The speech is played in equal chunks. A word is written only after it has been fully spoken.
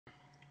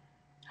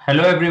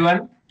Hello,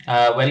 everyone.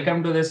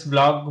 Welcome to this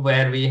vlog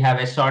where we have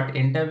a short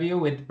interview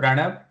with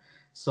Pranav.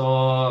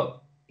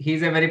 So,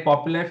 he's a very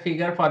popular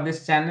figure for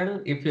this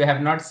channel. If you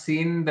have not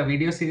seen the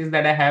video series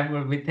that I have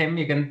with him,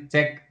 you can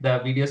check the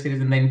video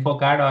series in the info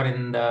card or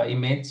in the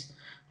image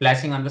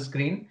flashing on the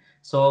screen.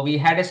 So, we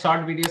had a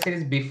short video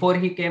series before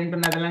he came to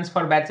Netherlands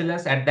for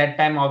Bachelors. At that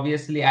time,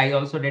 obviously, I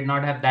also did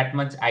not have that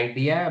much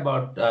idea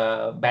about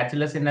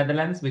Bachelors in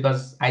Netherlands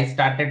because I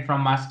started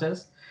from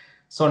Masters.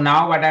 So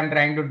now what I'm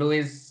trying to do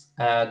is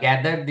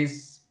gather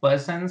these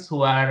persons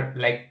who are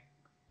like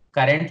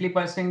currently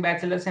pursuing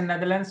bachelors in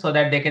Netherlands so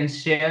that they can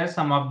share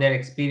some of their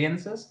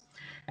experiences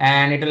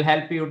and it will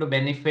help you to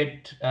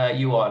benefit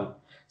you all.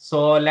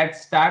 So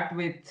let's start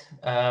with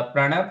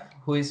Pranav,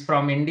 who is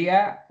from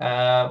India.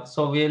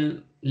 So we'll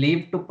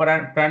leave to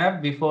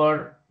Pranav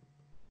before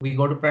we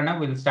go to Pranav.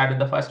 We'll start with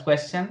the first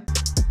question.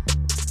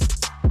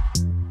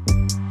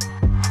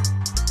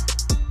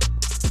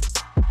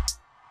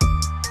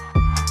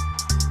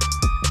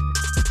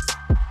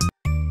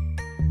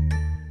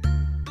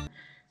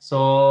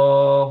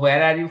 So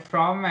where are you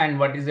from and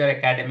what is your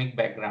academic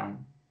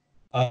background?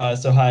 Hi,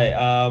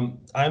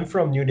 I'm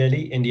from New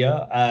Delhi,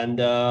 India,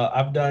 and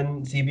I've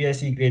done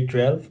CBSE grade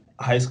 12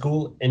 high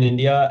school in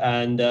India,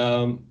 and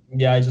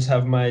yeah, I just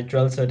have my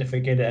 12th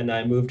certificate, and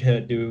I moved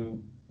here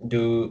to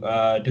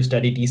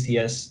study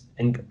TCS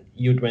in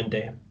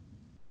U20.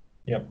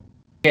 Yep.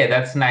 Okay,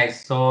 that's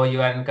nice. So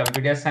you are in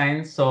computer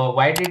science. So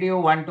why did you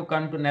want to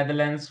come to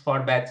Netherlands for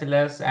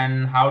bachelor's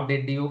and how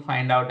did you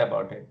find out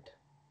about it?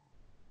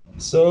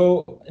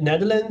 So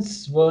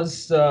Netherlands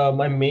was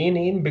my main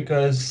aim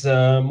because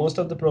most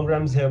of the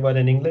programs here were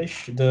in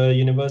English. The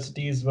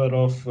universities were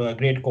of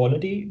great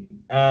quality,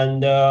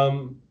 and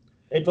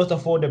it was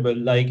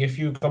affordable. Like if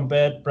you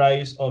compare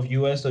price of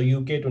US or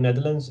UK to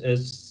Netherlands,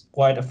 it's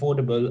quite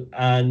affordable,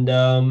 and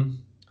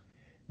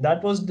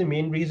that was the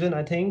main reason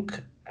I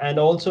think. And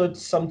also,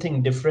 it's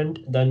something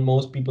different than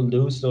most people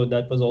do. So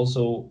that was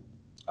also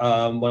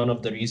one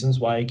of the reasons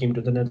why I came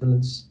to the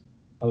Netherlands,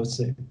 I would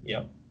say.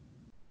 Yeah.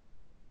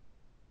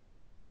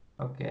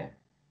 Okay.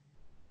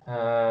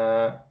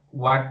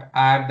 What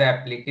are the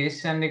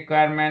application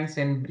requirements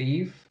in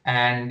brief?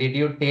 And did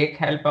you take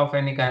help of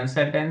any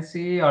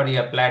consultancy or you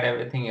applied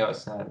everything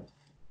yourself?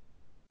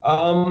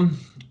 Um,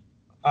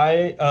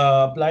 I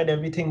applied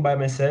everything by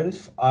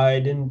myself.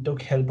 I didn't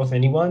took help of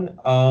anyone.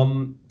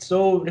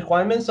 So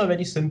requirements are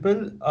very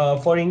simple.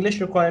 For English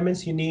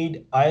requirements, you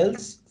need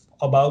IELTS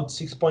about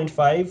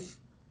 6.5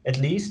 at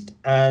least,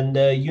 and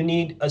you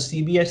need a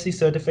CBSE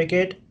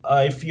certificate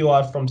if you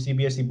are from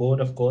CBSE board,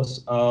 of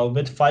course,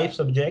 with 5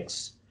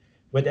 subjects,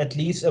 with at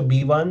least a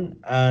B1,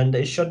 and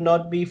it should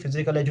not be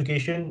physical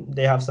education.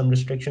 They have some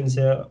restrictions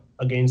here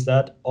against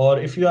that. Or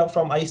if you are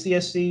from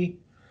ICSC,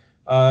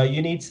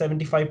 you need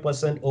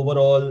 75%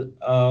 overall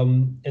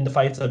in the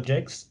 5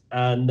 subjects.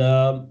 And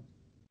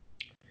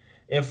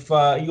if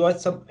you are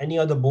some any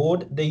other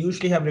board, they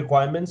usually have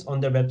requirements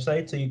on their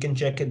website, so you can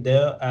check it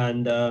there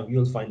and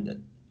you'll find it.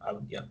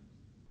 Yeah.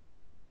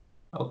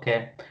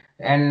 Okay.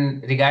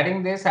 And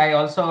regarding this, I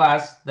also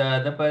asked the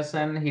other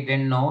person, he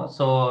didn't know.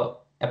 So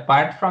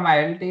apart from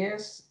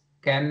IELTS,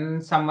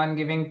 can someone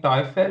giving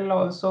TOEFL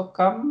also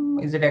come?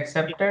 Is it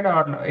accepted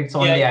or no? It's Yeah,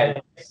 only yeah.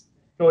 IELTS?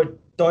 So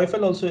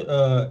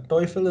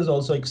TOEFL is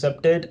also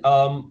accepted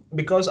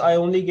because I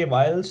only gave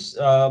IELTS,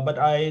 but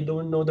I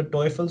don't know the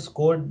TOEFL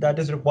score that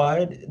is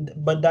required,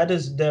 but that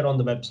is there on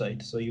the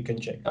website, so you can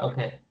check.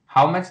 Okay.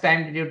 How much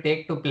time did you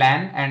take to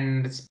plan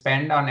and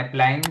spend on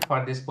applying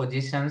for these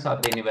positions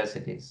of the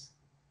universities?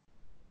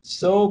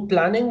 So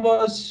planning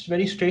was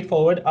very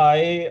straightforward.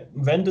 I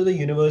went to the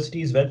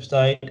university's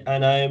website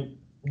and I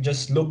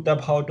just looked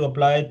up how to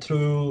apply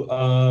through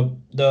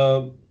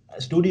the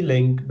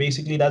StudyLink.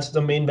 Basically, that's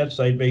the main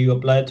website where you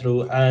apply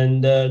through,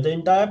 and the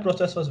entire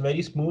process was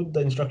very smooth. The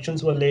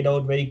instructions were laid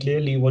out very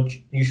clearly what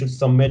you should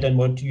submit and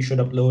what you should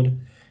upload,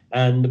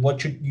 and what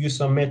should you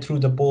submit through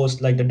the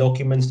post, like the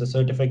documents, the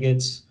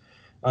certificates.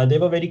 They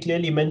were very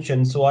clearly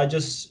mentioned. So I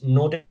just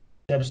noted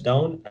the steps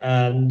down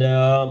and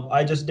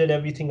I just did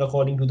everything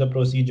according to the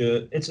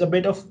procedure. It's a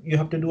bit of, you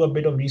have to do a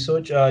bit of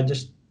research.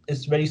 Just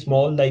it's very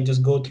small, like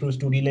just go through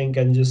StudyLink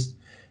and just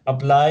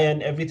apply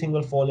and everything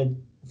will fall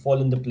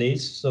into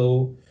place.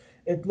 So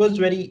it was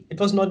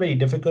not very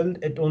difficult.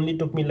 It only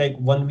took me like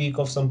 1 week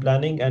of some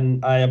planning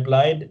and I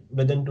applied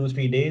within 2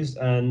 3 days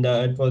and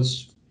it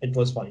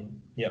was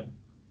fine. Yeah.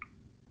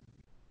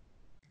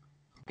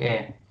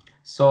 Okay.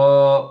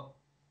 So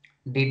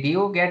did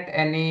you get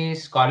any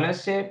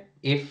scholarship?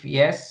 If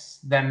yes,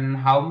 then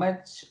how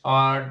much?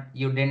 Or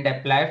you didn't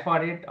apply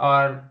for it?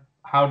 Or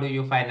how do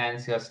you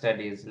finance your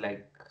studies?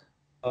 Like,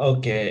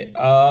 Okay.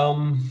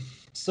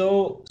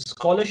 So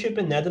scholarship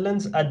in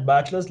Netherlands at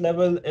bachelor's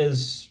level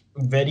is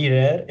very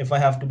rare, if I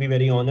have to be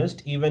very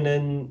honest. Even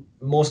in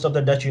most of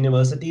the Dutch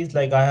universities,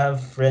 like I have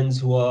friends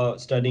who are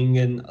studying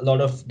in a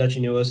lot of Dutch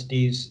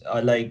universities,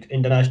 like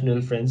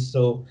international friends.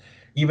 So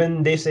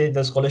Even they say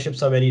the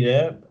scholarships are very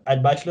rare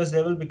at bachelor's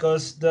level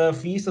because the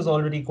fees is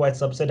already quite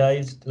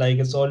subsidized. Like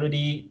it's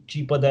already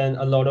cheaper than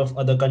a lot of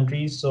other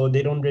countries, so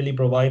they don't really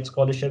provide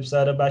scholarships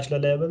at a bachelor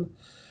level.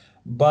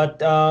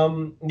 But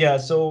yeah,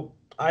 so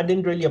I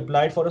didn't really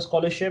apply for a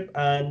scholarship,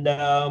 and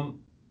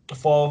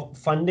for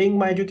funding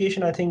my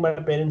education, I think my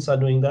parents are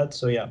doing that.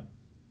 So yeah,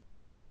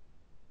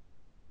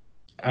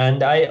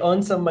 and I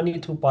earn some money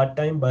through part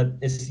time, but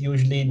it's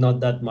usually not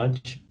that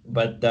much.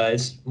 But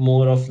it's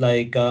more of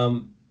like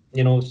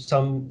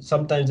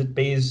sometimes it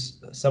pays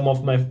some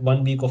of my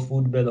 1 week of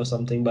food bill or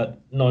something,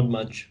 but not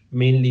much.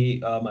 Mainly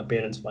my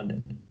parents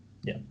funded.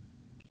 Yeah.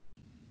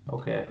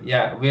 Okay,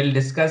 yeah, we'll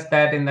discuss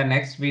that in the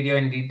next video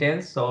in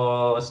detail.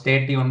 So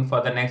stay tuned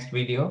for the next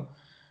video.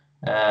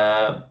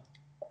 Uh,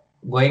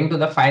 Going to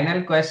the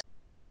final question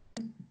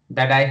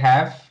that I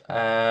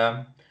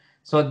have.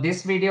 So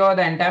this video,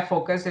 the entire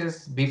focus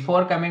is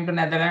before coming to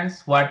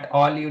Netherlands, what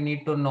all you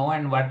need to know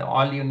and what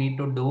all you need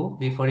to do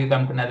before you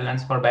come to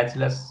Netherlands for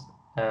bachelor's.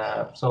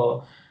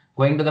 So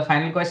going to the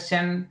final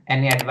question,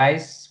 any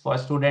advice for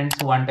students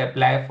who want to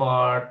apply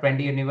for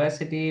Twente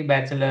University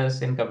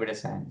bachelor's in computer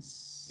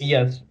science?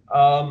 Yes.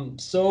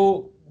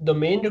 So the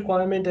main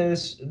requirement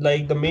is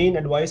like the main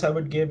advice I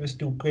would give is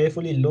to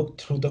carefully look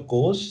through the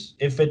course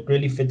if it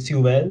really fits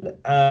you well,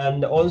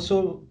 and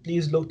also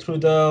please look through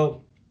the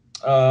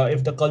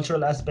if the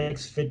cultural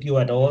aspects fit you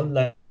at all.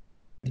 Like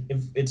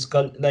if it's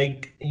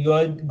like you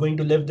are going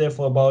to live there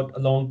for about a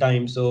long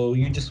time, so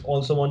you just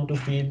also want to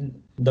feel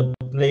the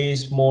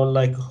place more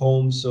like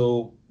home.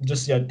 So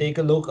just yeah, take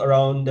a look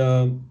around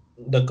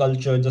the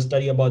culture, just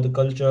study about the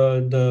culture,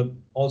 the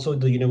also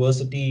the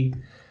university,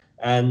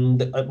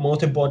 and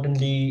most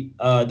importantly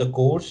the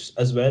course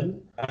as well.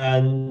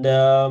 And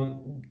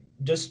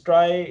just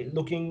try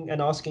looking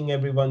and asking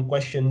everyone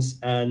questions,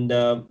 and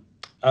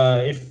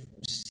if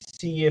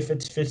see if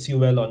it fits you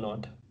well or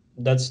not.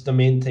 That's the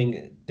main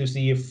thing, to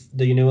see if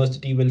the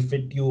university will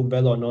fit you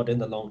well or not in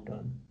the long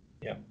term.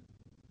 Yeah.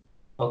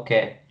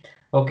 Okay.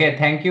 Okay.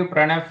 Thank you,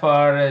 Pranav,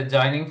 for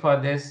joining for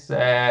this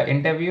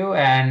interview.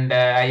 And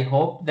I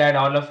hope that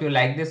all of you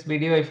like this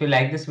video. If you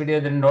like this video,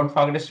 then don't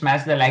forget to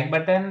smash the like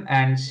button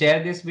and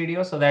share this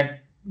video so that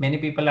many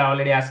people are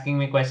already asking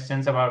me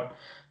questions about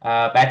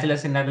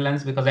bachelors in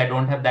Netherlands because I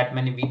don't have that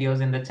many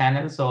videos in the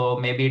channel. So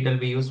maybe it will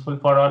be useful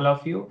for all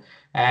of you.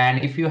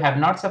 And if you have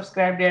not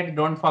subscribed yet,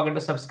 don't forget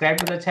to subscribe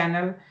to the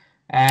channel.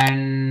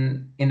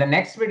 And in the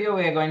next video,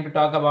 we are going to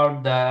talk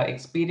about the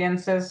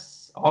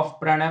experiences of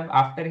Pranav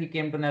after he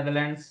came to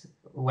Netherlands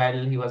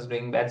while he was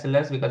doing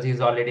bachelor's because he's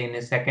already in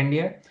his second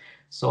year.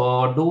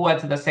 So do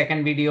watch the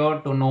second video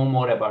to know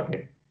more about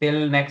it.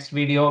 Till next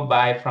video,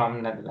 bye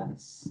from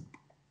Netherlands.